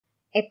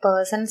A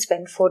person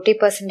spent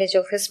 40%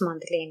 of his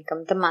monthly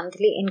income. The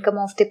monthly income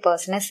of the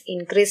person is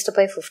increased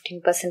by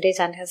 15%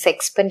 and his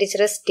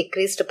expenditure is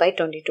decreased by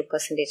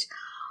 22%.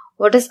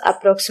 What is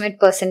approximate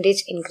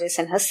percentage increase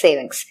in his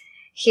savings?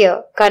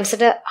 Here,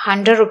 consider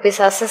 100 rupees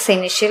as his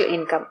initial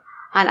income,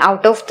 and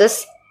out of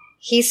this,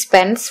 he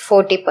spends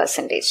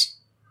 40%.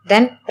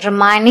 Then,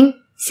 remaining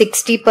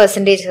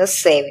 60% is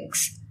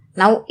savings.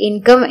 Now,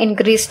 income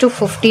increased to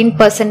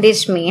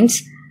 15%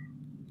 means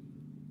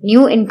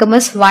new income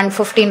is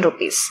 115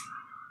 rupees.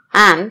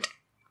 And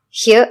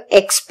here,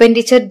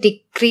 expenditure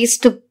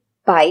decreased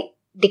by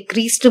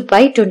 22%.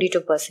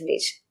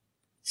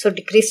 So,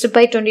 decreased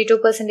by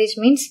 22%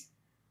 means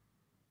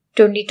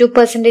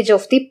 22%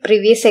 of the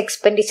previous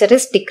expenditure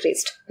is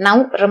decreased.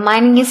 Now,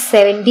 remaining is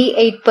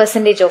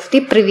 78% of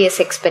the previous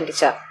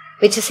expenditure,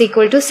 which is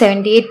equal to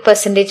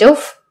 78%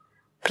 of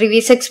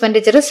previous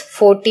expenditure is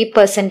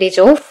 40%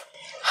 of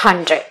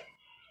 100,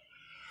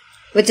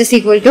 which is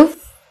equal to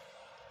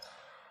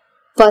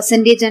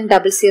percentage and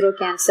double zero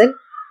cancel.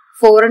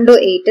 4 into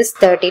 8 is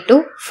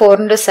 32,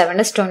 4 into 7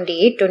 is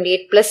 28,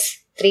 28 plus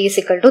 3 is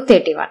equal to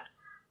 31.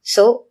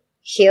 So,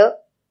 here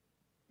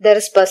there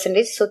is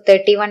percentage, so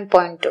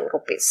 31.2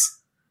 rupees.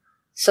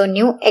 So,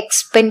 new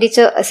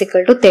expenditure is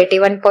equal to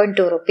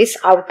 31.2 rupees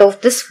out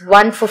of this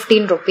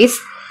 115 rupees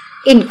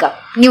income,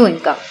 new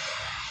income.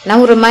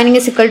 Now, remaining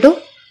is equal to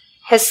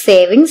his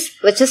savings,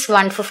 which is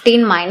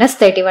 115 minus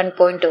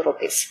 31.2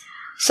 rupees.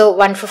 So,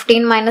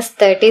 115 minus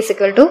 30 is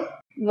equal to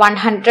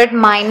 100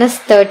 minus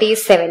 30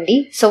 is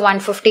 70. So,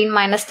 115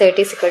 minus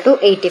 30 is equal to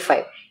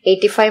 85.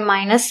 85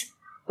 minus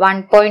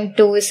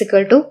 1.2 is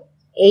equal to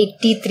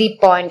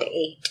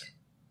 83.8.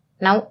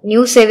 Now,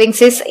 new savings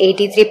is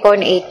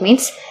 83.8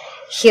 means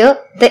here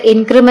the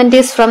increment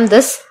is from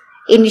this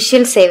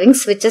initial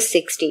savings, which is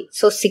 60.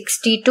 So,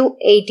 60 to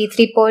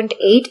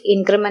 83.8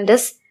 increment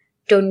is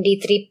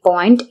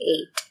 23.8.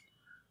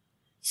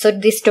 So,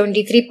 this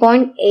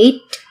 23.8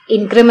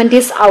 increment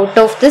is out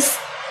of this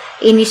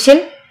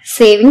initial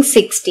saving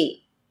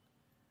 60.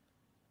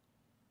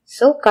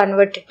 So,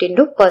 convert it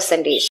into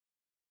percentage.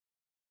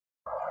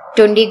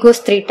 20 goes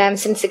 3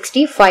 times in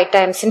 60, 5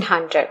 times in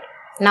 100.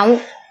 Now,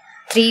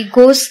 3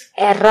 goes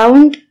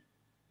around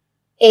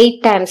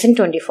 8 times in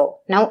 24.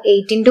 Now,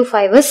 8 into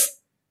 5 is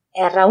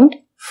around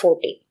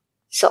 40.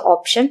 So,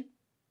 option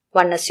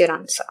 1 is your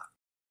answer.